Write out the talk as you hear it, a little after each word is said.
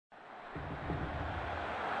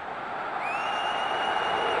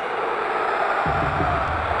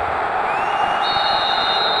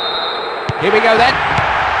Here we go then.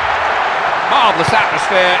 Marvellous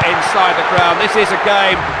atmosphere inside the ground. This is a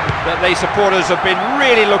game that the supporters have been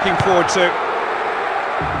really looking forward to.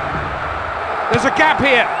 There's a gap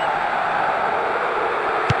here.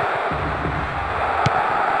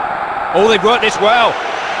 Oh, they've worked this well.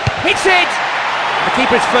 Hits it! The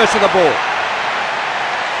keeper's first to the ball.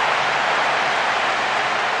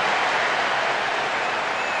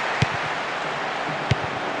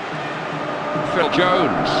 Phil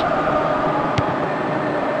Jones.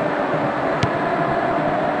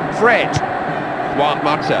 Fred. Juan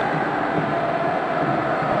Mata.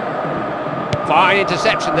 Fine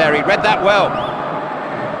interception there, he read that well.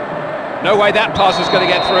 No way that pass is going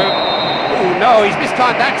to get through. Oh no, he's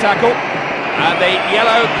mistimed that tackle. And the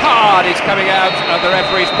yellow card is coming out of the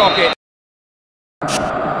referee's pocket.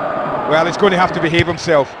 Well, he's going to have to behave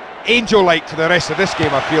himself. Angel-like for the rest of this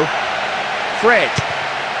game, I feel. Fred.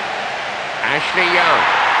 Ashley Young.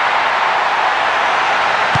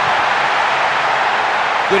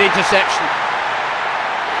 Good interception.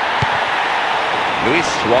 Luis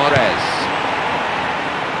Suarez.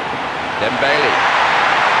 Dembele.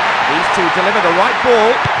 These two deliver the right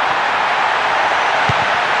ball.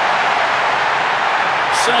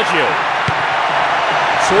 Sergio.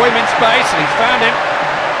 Saw him in space and he's found him.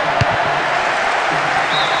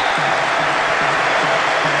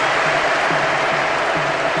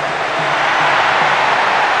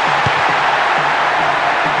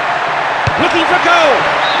 Looking for goal.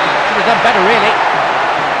 Should have done better, really.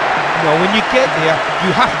 No, when you get there,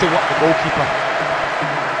 you have to work the goalkeeper.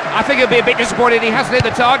 I think he'll be a bit disappointed he hasn't hit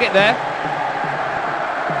the target there.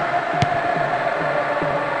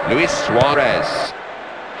 Luis Suarez.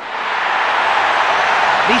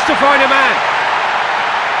 Needs to find a man.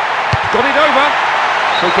 Got it over.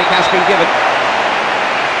 Free kick has been given.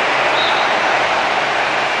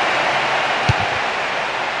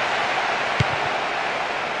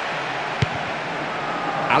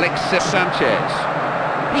 Alexis Sanchez.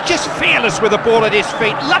 He's just fearless with the ball at his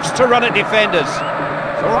feet. Loves to run at defenders.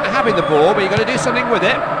 It's all right having the ball, but you've got to do something with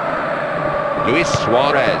it. Luis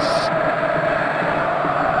Suarez.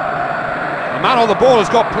 The man on the ball has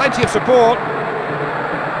got plenty of support.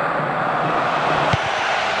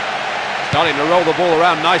 Starting to roll the ball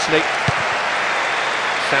around nicely.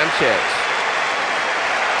 Sanchez.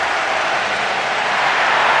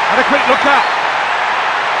 Had a quick look up.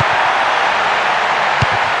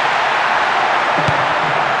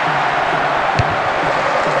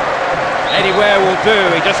 Anywhere will do,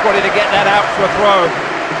 he just wanted to get that out for a throw.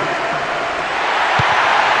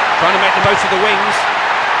 Trying to make the most of the wings.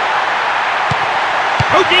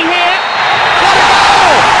 Opening here! What a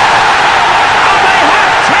goal! Oh, they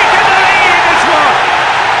have taken the lead in this one!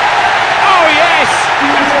 Oh yes!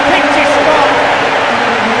 That's picked his spot!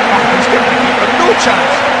 He's given the keeper no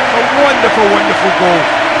chance. A wonderful, wonderful goal.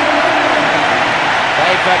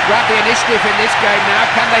 They've grabbed the initiative in this game now,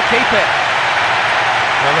 can they keep it?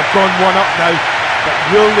 Well, they've gone one up now, but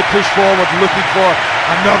will they push forward looking for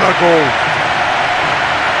another goal?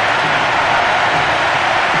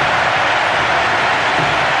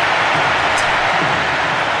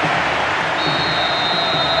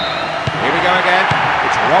 Here we go again.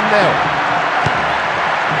 It's 1-0.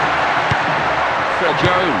 Phil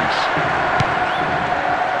Jones.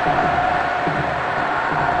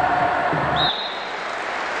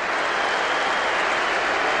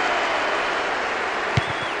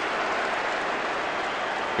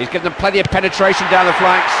 He's given them plenty of penetration down the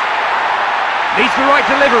flanks. Needs the right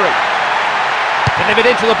delivery. Delivered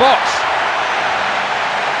into the box.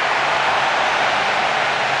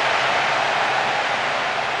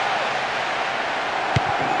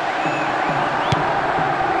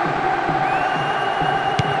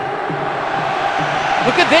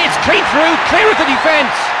 Look at this, clean through, clear of the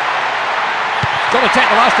defence. Got to take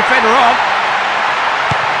the last defender on.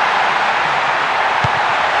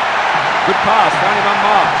 Good pass, found him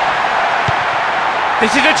unmarked.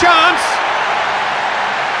 This is a chance.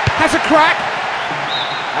 Has a crack.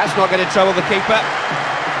 That's not going to trouble the keeper.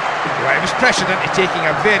 Right, he was pressured into taking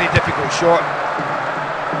a very difficult shot.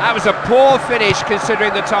 That was a poor finish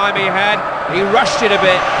considering the time he had. He rushed it a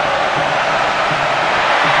bit.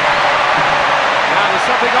 Now there's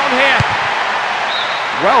something on here.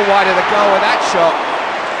 Well wide of the goal with that shot.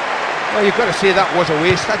 Well, you've got to say that was a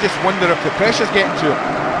waste. I just wonder if the pressure's getting to him.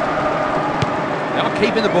 Not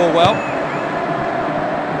keeping the ball well.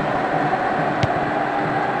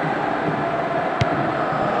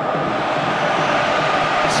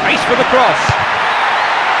 Space for the cross.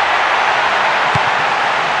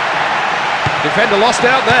 Defender lost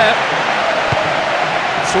out there.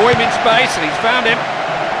 Saw him in space and he's found him.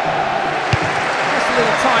 Just a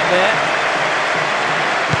little tight there.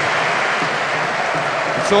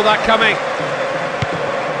 saw that coming.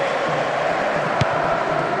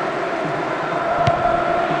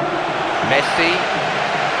 Messi.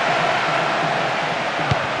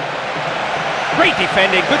 Great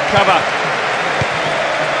defending, good cover.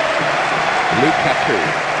 Lukaku.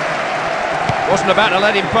 Wasn't about to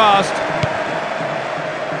let him past.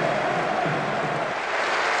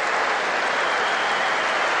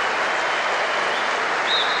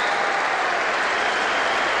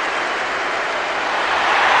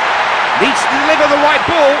 Needs to deliver the right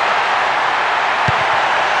ball.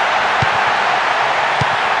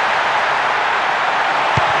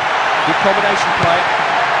 Good combination play.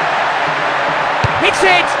 Hits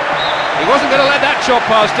it! He wasn't going to let that chop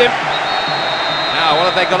past him. Now,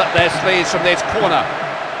 what have they got up their sleeves from this corner?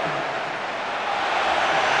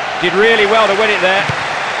 Did really well to win it there.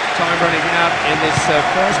 Time running out in this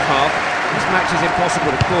first half. This match is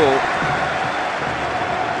impossible to call.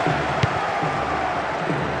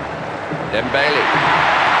 Dembele.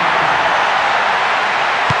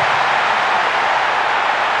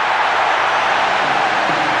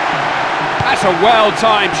 That's a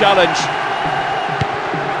well-timed challenge.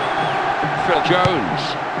 Phil Jones.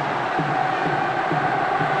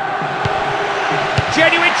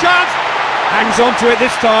 Genuine chance. Hangs on to it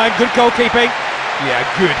this time. Good goalkeeping. Yeah,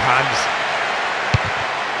 good hands.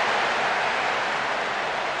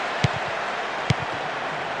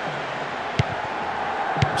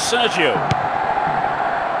 Sergio.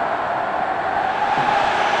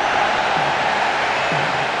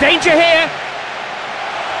 Danger here.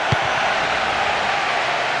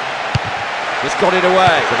 Just got it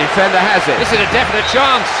away. The defender has it. This is a definite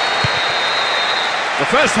chance. The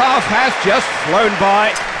first half has just flown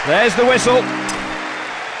by. There's the whistle.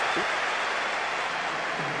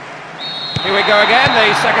 Here we go again.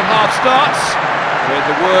 The second half starts with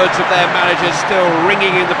the words of their managers still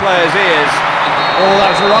ringing in the players' ears. Oh,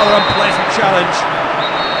 that was a rather unpleasant challenge.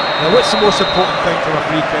 Now, what's the most important thing from a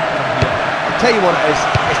free kick from here? I'll tell you what it is,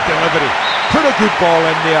 it's delivery. Put a good ball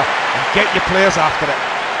in there and get your players after it.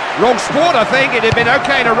 Wrong sport, I think. It'd have been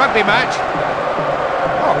okay in a rugby match.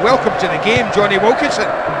 Oh, welcome to the game, Johnny Wilkinson.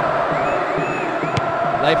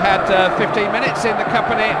 They've had 15 minutes in the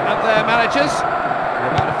company of their managers.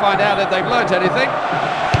 We're about to find out if they've learnt anything.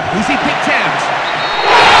 Who's he picked out?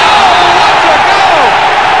 Oh, what a goal!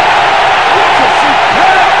 What a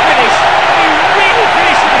superb finish! He really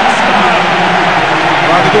finished it in style.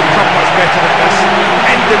 Well, they don't come much better than this.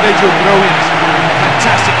 Individual brilliance.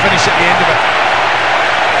 Fantastic finish at the end of it.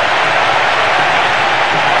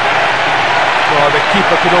 Oh, the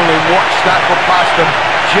keeper could only watch that go past him,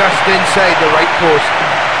 just inside the right post.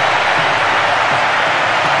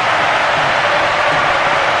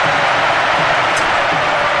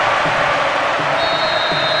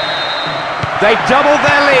 They doubled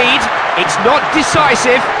their lead. It's not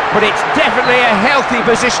decisive, but it's definitely a healthy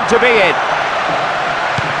position to be in.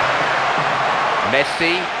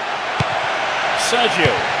 Messi.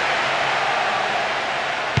 Sergio.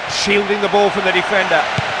 Shielding the ball from the defender.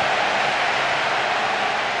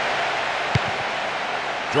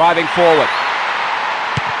 Driving forward.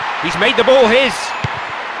 He's made the ball his.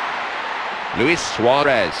 Luis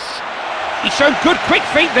Suarez. He's shown good quick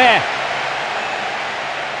feet there.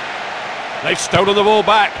 They've stolen the ball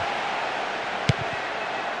back.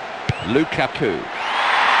 Lukaku.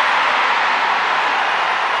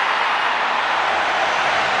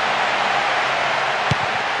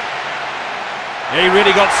 He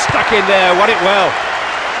really got stuck in there, won it well.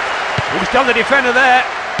 He's done the defender there.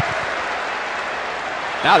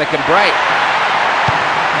 Now they can break.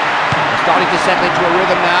 They're starting to settle into a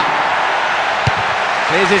rhythm now.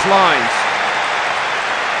 Here's his lines.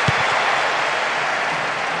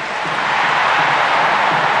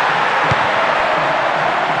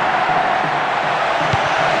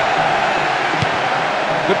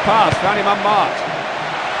 Good pass, found him unmarked.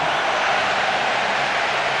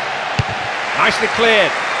 Nicely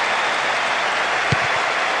cleared.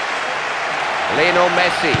 Lionel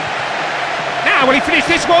Messi. Now, will he finish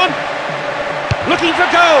this one? Looking for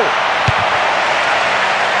goal.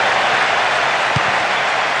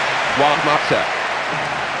 Juan Mata.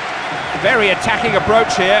 Very attacking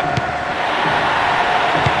approach here.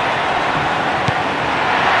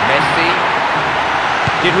 Messi.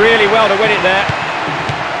 Did really well to win it there.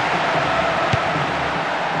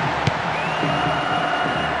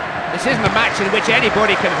 This isn't a match in which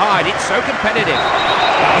anybody can hide. It's so competitive.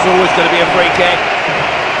 That was always going to be a free kick.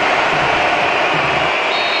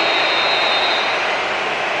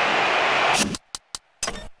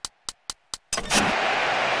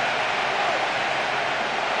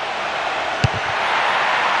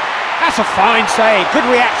 That's a fine save. Good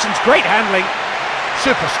reactions, great handling.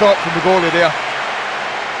 Super stop from the goalie there.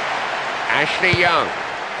 Ashley Young.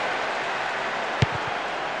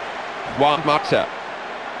 Juan Mata.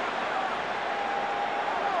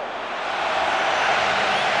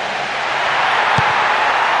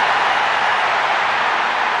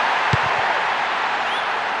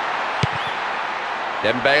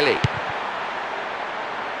 Dembele.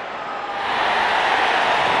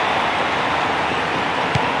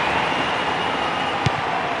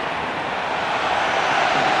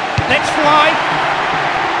 Let's fly.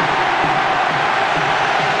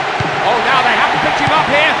 Oh, now they haven't picked him up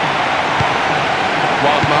here.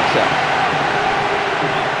 Wild Marta.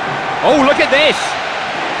 Oh, look at this.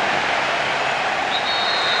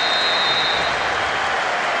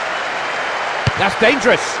 That's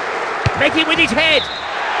dangerous. Making with his head.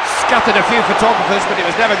 Scuttered a few photographers, but it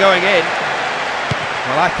was never going in.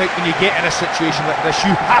 Well, I think when you get in a situation like this,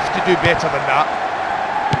 you have to do better than that.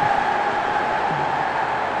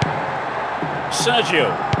 Sergio.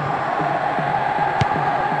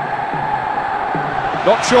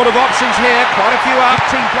 Not short of options here, quite a few out.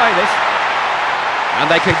 Team play this. And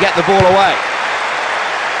they can get the ball away.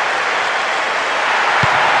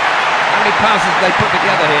 How many passes did they put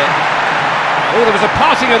together here? Oh, there was a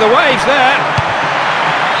parting of the waves there.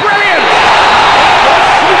 Brilliant!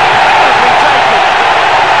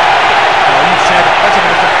 Oh, you said it, doesn't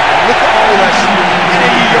it? Look at all this. Any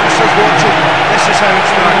of you youngsters watching, this is how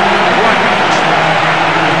it's done.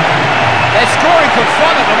 They're scoring for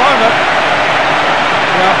fun at the moment.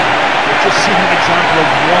 Well, we've just seen an example of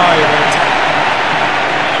why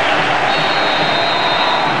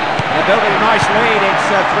They're building a nice lead. It's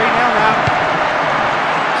 3-0 now.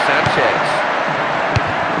 Sanchez.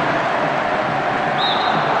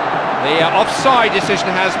 The offside decision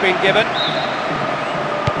has been given.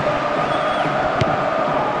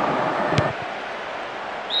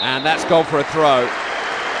 And that's gone for a throw.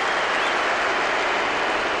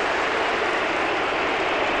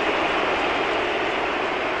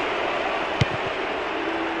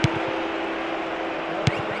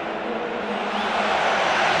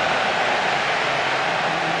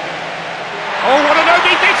 Oh, what an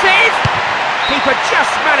opening this is! Keeper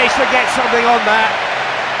just managed to get something on that.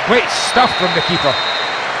 great stuff from the keeper.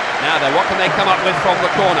 Now then, what can they come up with from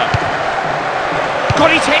the corner?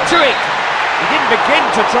 Got his head to it! He didn't begin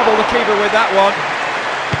to trouble the keeper with that one.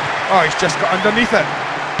 Oh, he's just got underneath it.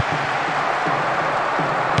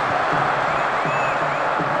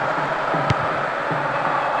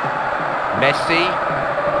 Messi.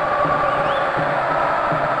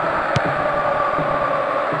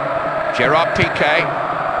 Gerard Piqué.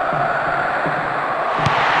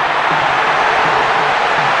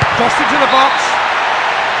 Crossed into the box.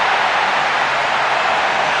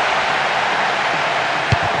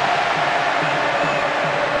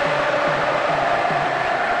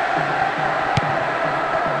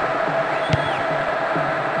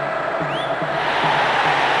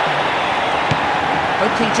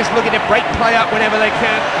 Both teams just looking to break play up whenever they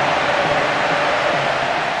can.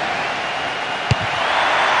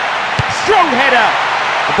 Strong header!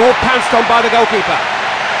 The ball pounced on by the goalkeeper.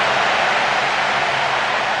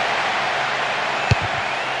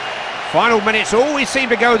 Final minutes always seem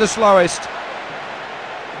to go the slowest.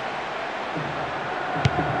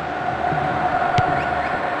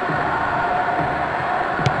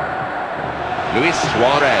 Luis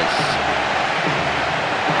Suarez.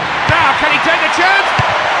 Now, can he take the chance?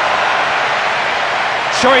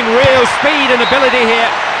 Showing real speed and ability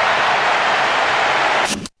here.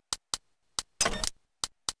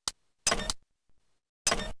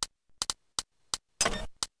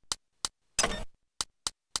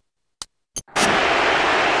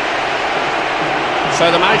 So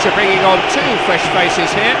the manager bringing on two fresh faces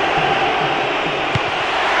here.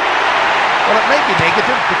 Well, it might be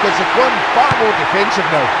negative because they've gone far more defensive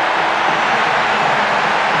now.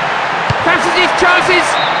 Fancies his chances,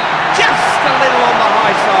 just a little on the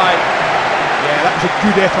high side. Yeah, that was a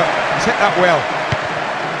good effort. He's hit that well.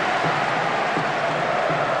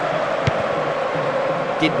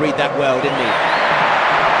 Did read that well, didn't he?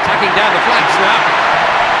 Attacking down the flanks now.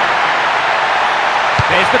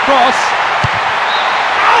 There's the cross.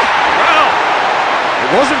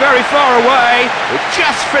 It wasn't very far away, it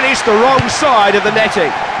just finished the wrong side of the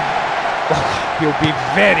netting. Oh, he'll be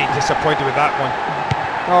very disappointed with that one.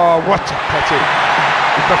 Oh, what a pity.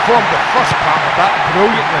 He performed the first part of that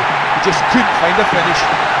brilliantly. He just couldn't find a finish.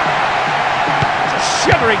 It's a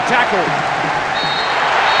shivering tackle.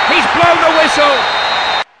 He's blown the whistle.